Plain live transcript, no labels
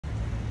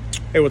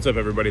Hey, what's up,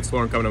 everybody? It's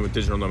Lauren coming in with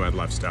Digital Nomad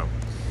Lifestyle.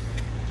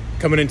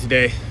 Coming in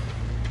today,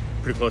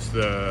 pretty close to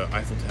the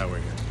Eiffel Tower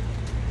here.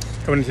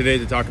 Coming in today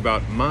to talk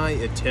about my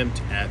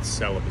attempt at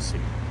celibacy.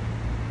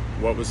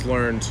 What was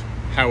learned,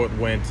 how it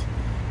went.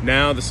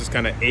 Now, this is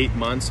kind of 8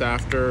 months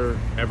after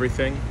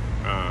everything.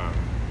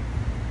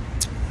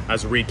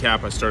 As a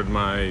recap, I started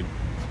my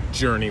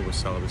journey with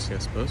celibacy, I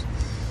suppose.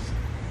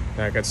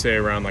 Like I'd say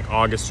around like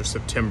August or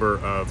September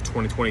of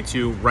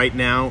 2022. Right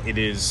now, it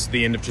is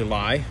the end of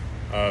July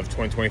of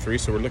 2023,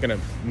 so we're looking at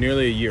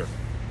nearly a year.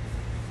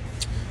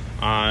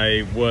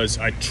 I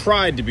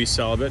tried to be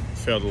celibate,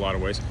 failed a lot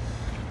of ways,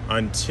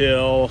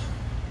 until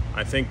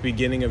I think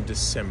beginning of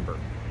December.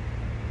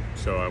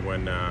 So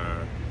when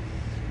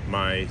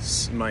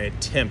my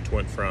attempt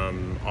went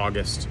from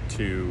August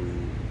to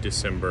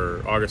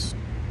December, August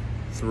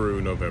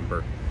through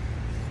November,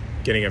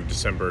 beginning of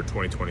December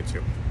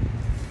 2022.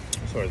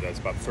 So that's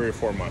about 3 or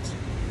 4 months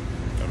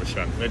of a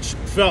shot. It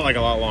felt like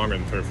a lot longer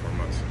than 3 or 4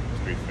 months,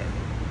 to be fair.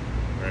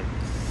 Right?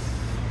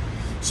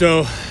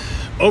 So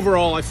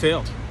overall, I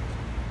failed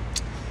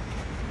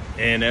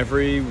in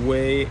every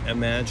way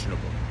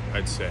imaginable,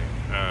 I'd say.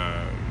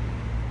 I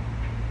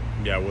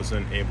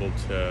wasn't able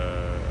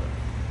to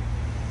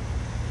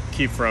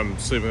keep from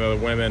sleeping with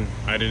other women.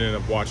 I didn't end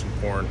up watching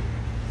porn.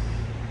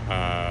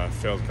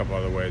 Failed a couple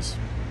other ways.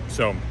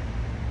 So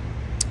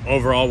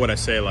overall, would I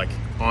say, like,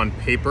 on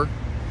paper,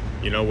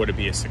 would it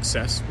be a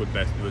success?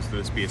 Was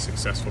this be a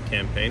successful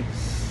campaign?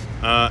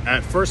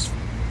 At first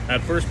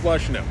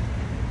blush, no.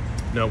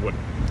 No, it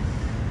wouldn't.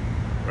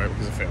 Right,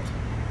 because it failed.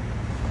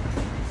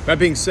 That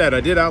being said, I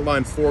did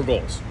outline 4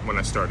 goals when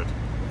I started.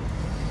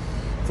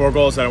 4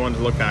 goals that I wanted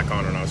to look back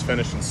on when I was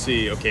finished and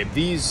see, okay,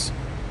 these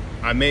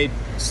I may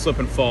slip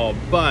and fall,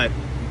 but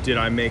did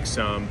I make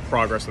some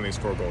progress on these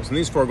 4 goals? And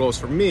these 4 goals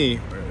for me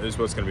is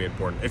what's going to be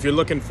important. If you're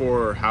looking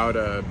for how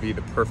to be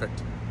the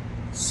perfect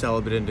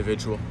celibate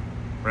individual,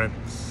 right?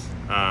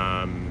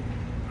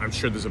 I'm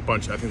sure there's a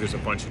bunch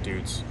of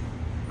dudes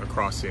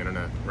across the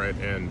internet, right?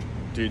 And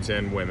dudes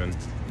and women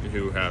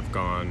who have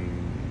gone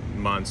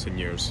months and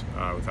years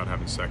without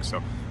having sex.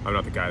 So I'm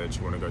not the guy that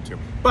you want to go to.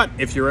 But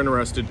if you're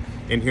interested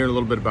in hearing a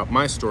little bit about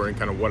my story and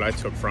kind of what I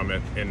took from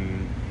it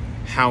and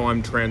how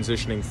I'm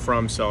transitioning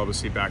from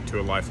celibacy back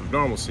to a life of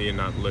normalcy and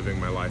not living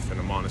my life in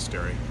a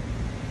monastery,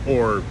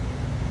 or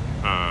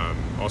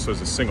also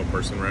as a single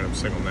person, right? I'm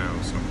single now,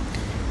 so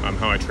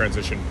how I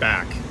transitioned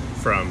back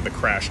from the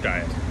crash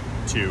diet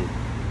to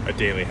a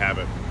daily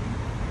habit,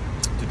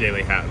 to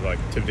daily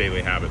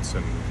habits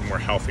and more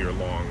healthier,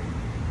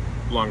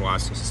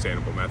 long-lasting,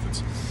 sustainable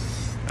methods.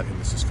 I think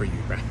this is for you,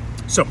 right?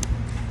 So,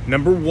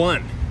 number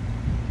 1,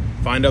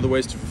 find other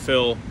ways to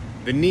fulfill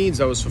the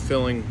needs I was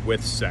fulfilling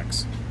with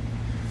sex.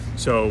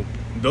 So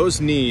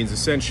those needs,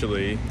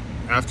 essentially,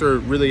 after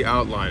really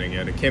outlining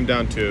it, it came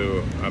down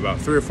to about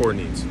 3 or 4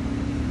 needs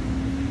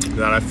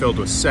that I filled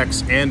with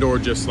sex and or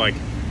just like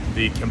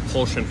the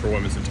compulsion for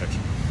women's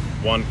attention.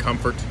 1,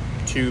 comfort.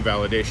 2,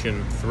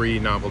 validation. 3,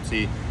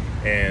 novelty.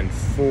 And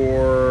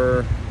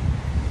 4,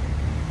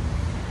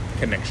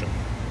 connection.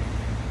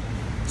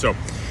 So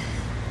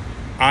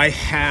I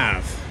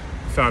have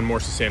found more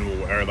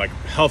sustainable, or like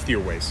healthier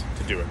ways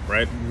to do it,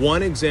 right?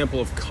 One example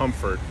of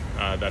comfort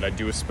that I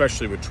do,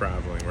 especially with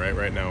traveling, right?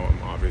 Right now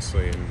I'm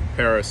obviously in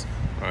Paris.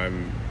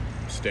 I'm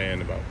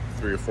staying about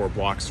 3 or 4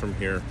 blocks from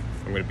here.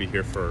 I'm going to be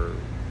here for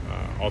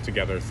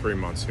altogether 3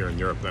 months here in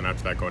Europe, then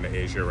after that going to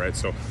Asia, right?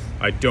 So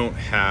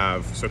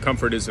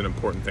comfort is an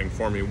important thing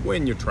for me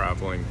when you're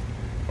traveling,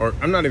 or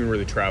I'm not even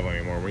really traveling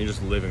anymore, when you're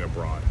just living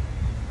abroad,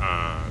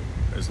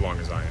 as long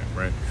as I am,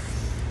 right?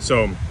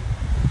 So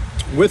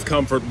with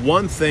comfort,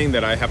 one thing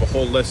that I have a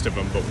whole list of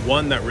them, but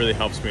one that really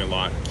helps me a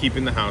lot,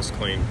 keeping the house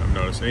clean. I've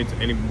noticed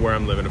anywhere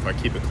I'm living, if I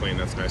keep it clean,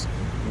 that's nice.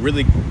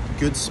 Really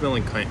good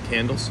smelling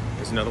candles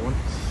is another one.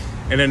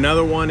 And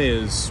another one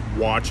is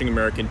watching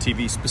American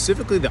TV,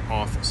 specifically The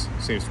Office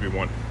seems to be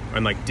one,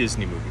 and like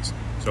Disney movies.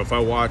 So if I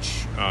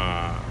watch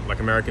like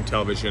American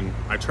television,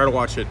 I try to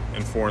watch it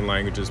in foreign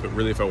languages, but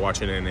really if I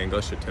watch it in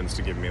English, it tends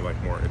to give me like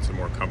it's a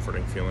more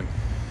comforting feeling.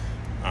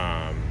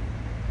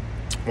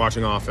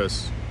 Watching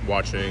Office,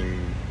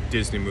 watching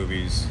Disney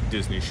movies,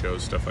 Disney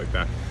shows, stuff like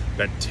that,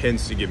 that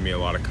tends to give me a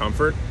lot of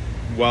comfort.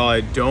 While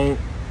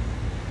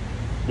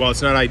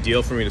it's not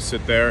ideal for me to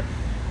sit there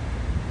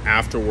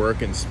after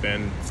work and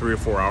spend 3 or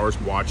 4 hours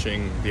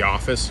watching The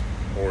Office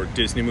or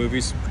Disney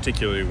movies,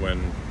 particularly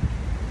when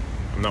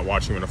I'm not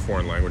watching them in a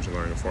foreign language and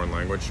learning a foreign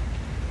language,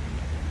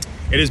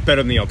 it is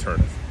better than the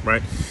alternative,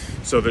 right?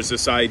 So there's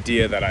this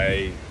idea that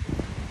I've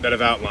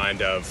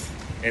outlined of,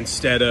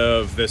 instead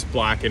of this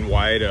black and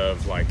white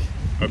of like,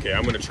 okay,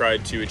 I'm going to try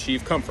to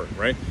achieve comfort,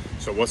 right?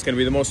 So what's going to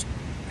be the most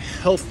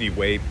healthy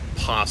way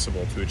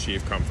possible to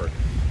achieve comfort,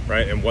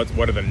 right? And what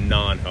are the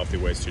non-healthy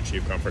ways to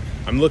achieve comfort?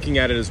 I'm looking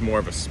at it as more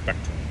of a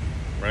spectrum,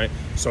 right?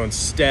 So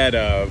instead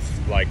of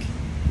like,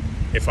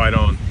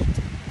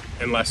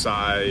 unless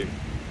I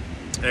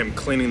am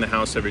cleaning the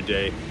house every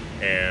day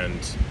and,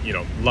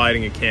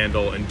 lighting a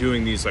candle and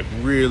doing these like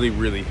really,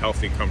 really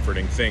healthy,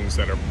 comforting things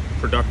that are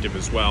productive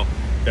as well,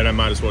 then I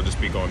might as well just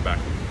be going back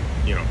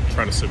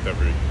trying to sleep with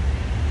every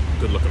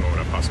good-looking woman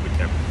I possibly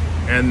can.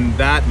 And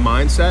that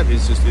mindset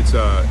is just, it's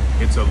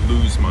a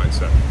lose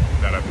mindset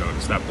that I've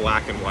noticed. That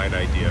black and white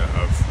idea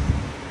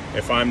of,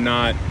 if I'm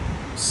not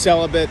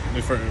celibate,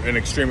 for an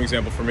extreme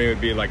example for me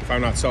would be like, if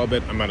I'm not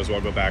celibate, I might as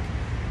well go back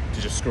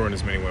to just screwing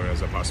as many women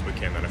as I possibly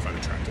can that I find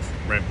attractive,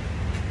 right?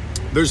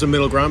 There's a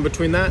middle ground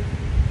between that.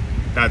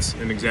 That's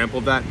an example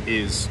of that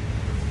is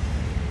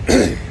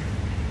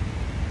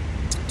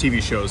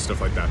TV shows,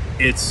 stuff like that.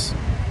 It's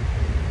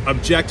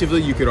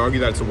objectively, you could argue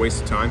that it's a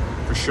waste of time,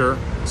 for sure,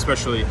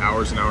 especially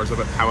hours and hours of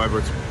it. However,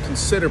 it's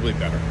considerably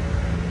better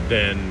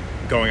than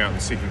going out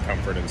and seeking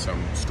comfort in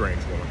some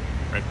strange woman,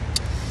 right?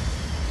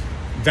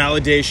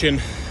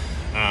 Validation,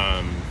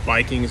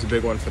 biking is a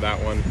big one for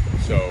that one.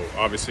 So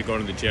obviously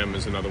going to the gym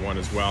is another one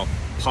as well.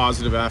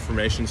 Positive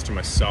affirmations to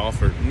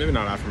myself, or maybe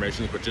not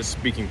affirmations, but just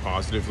speaking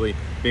positively,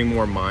 being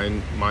more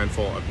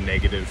mindful of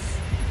negative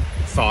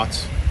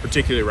thoughts,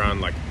 particularly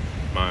around like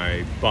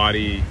my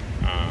body,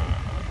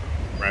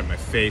 right, my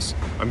face.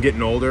 I'm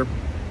getting older.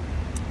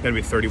 I'm gonna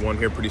be 31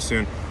 here pretty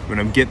soon. When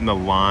I'm getting the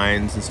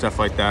lines and stuff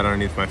like that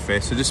underneath my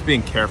face, so just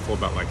being careful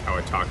about like how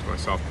I talk to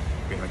myself,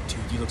 being like, dude,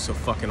 you look so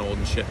fucking old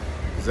and shit,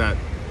 because that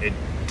it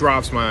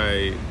drops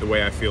the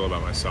way I feel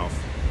about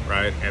myself,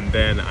 right? And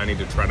then I need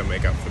to try to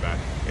make up for that,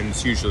 and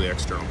it's usually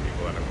external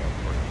people that I'm more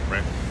important,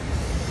 right?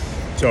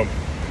 So,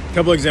 a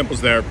couple examples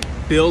there.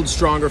 Build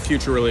stronger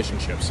future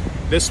relationships.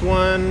 This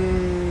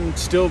one,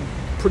 still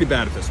pretty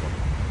bad at this one.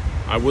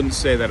 I wouldn't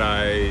say that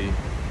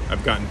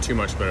I've gotten too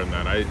much better than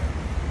that.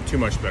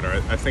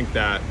 I think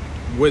that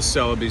with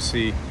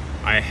celibacy,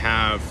 I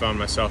have found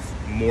myself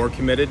more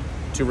committed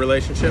to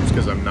relationships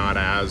because I'm not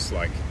as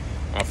like,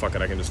 oh fuck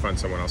it, I can just find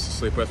someone else to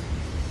sleep with.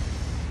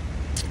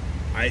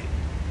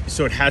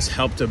 So it has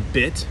helped a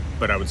bit,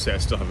 but I would say I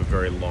still have a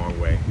very long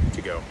way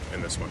to go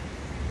in this one.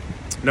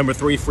 Number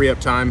 3, free up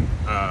time.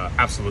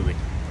 Absolutely.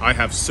 I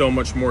have so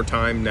much more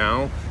time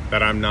now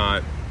that I'm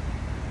not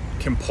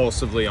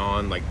compulsively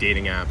on like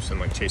dating apps and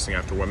like chasing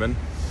after women.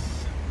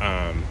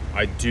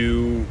 I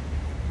did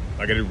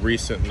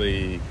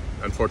recently,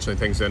 unfortunately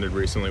things ended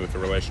recently with the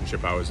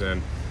relationship I was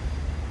in.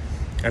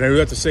 And I do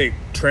have to say,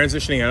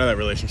 transitioning out of that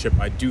relationship,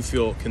 I do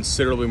feel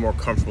considerably more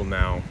comfortable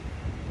now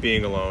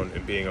being alone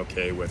and being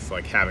okay with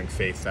like having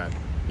faith that,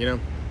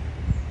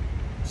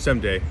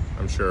 someday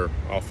I'm sure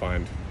I'll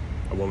find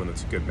a woman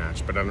that's a good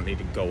match, but I don't need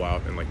to go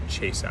out and like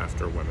chase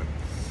after women.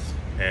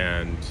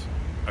 And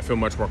I feel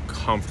much more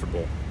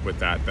comfortable with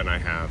that than I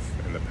have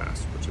in the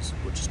past, which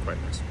is quite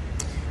nice.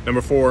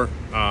 Number 4,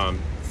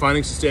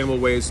 finding sustainable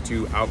ways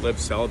to outlive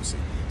celibacy.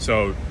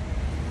 So,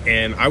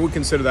 and I would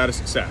consider that a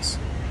success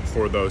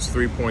for those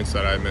 3 points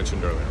that I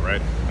mentioned earlier,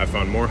 right? I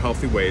found more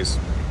healthy ways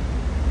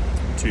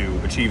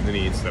to achieve the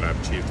needs that I've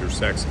achieved through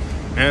sex,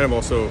 and I've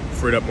also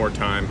freed up more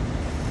time.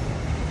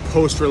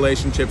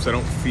 Post-relationships, I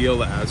don't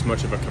feel as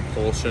much of a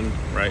compulsion,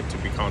 right, to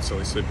be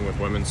constantly sleeping with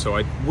women. So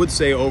I would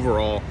say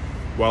overall,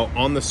 while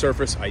on the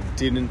surface I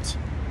didn't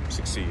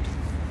succeed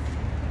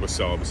with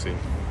celibacy,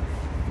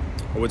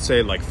 I would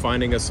say like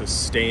finding a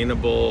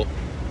sustainable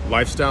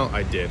lifestyle,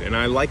 I did. And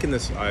I liken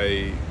this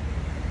a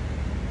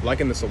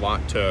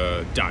lot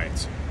to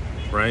diets,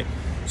 right?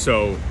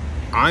 So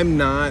I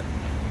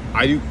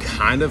do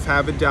kind of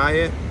have a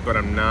diet, but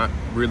I'm not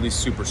really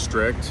super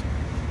strict.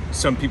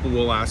 Some people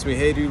will ask me,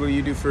 hey dude, what do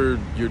you do for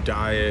your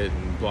diet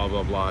and blah,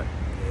 blah, blah,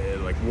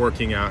 like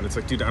working out. And it's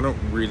like, dude, I don't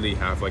really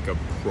have like a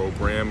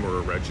program or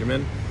a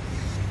regimen.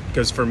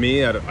 Because for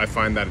me, I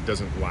find that it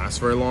doesn't last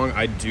very long.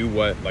 I do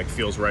what like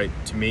feels right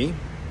to me,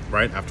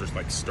 right? After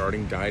like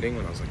starting dieting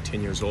when I was like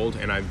 10 years old.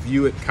 And I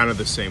view it kind of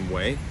the same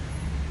way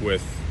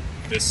with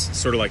this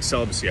sort of like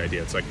celibacy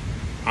idea. It's like,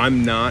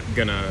 I'm not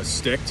gonna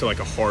stick to like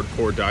a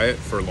hardcore diet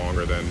for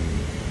longer than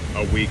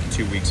a week,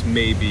 2 weeks,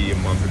 maybe a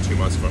month or 2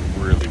 months if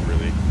I'm really,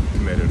 really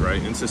committed, right?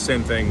 And it's the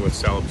same thing with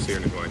celibacy or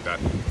anything like that.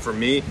 For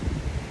me,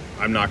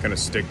 I'm not gonna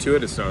stick to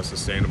it. It's not a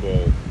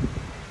sustainable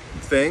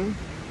thing.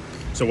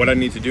 So what I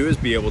need to do is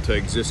be able to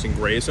exist in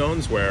gray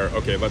zones where,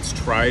 okay, let's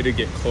try to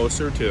get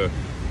closer to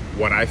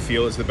what I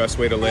feel is the best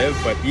way to live.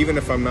 But even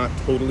if I'm not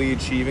totally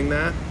achieving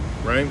that,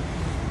 right?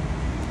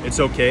 It's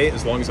okay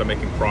as long as I'm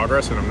making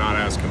progress and I'm not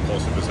as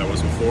compulsive as I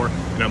was before,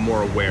 and I'm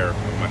more aware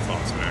of my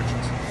thoughts and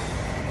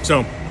actions.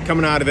 So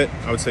coming out of it,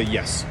 I would say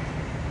yes,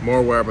 more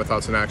aware of my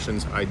thoughts and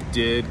actions. I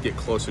did get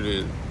closer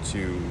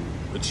to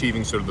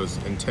achieving sort of those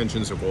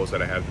intentions or goals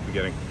that I had at the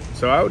beginning.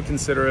 So I would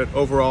consider it,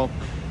 overall,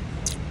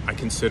 I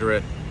consider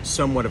it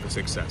somewhat of a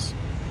success.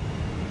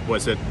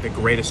 Was it the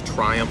greatest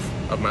triumph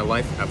of my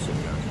life?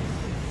 Absolutely not.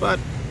 But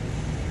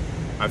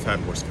I've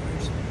had worse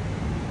times.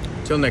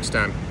 Till next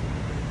time,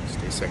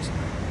 stay sexy.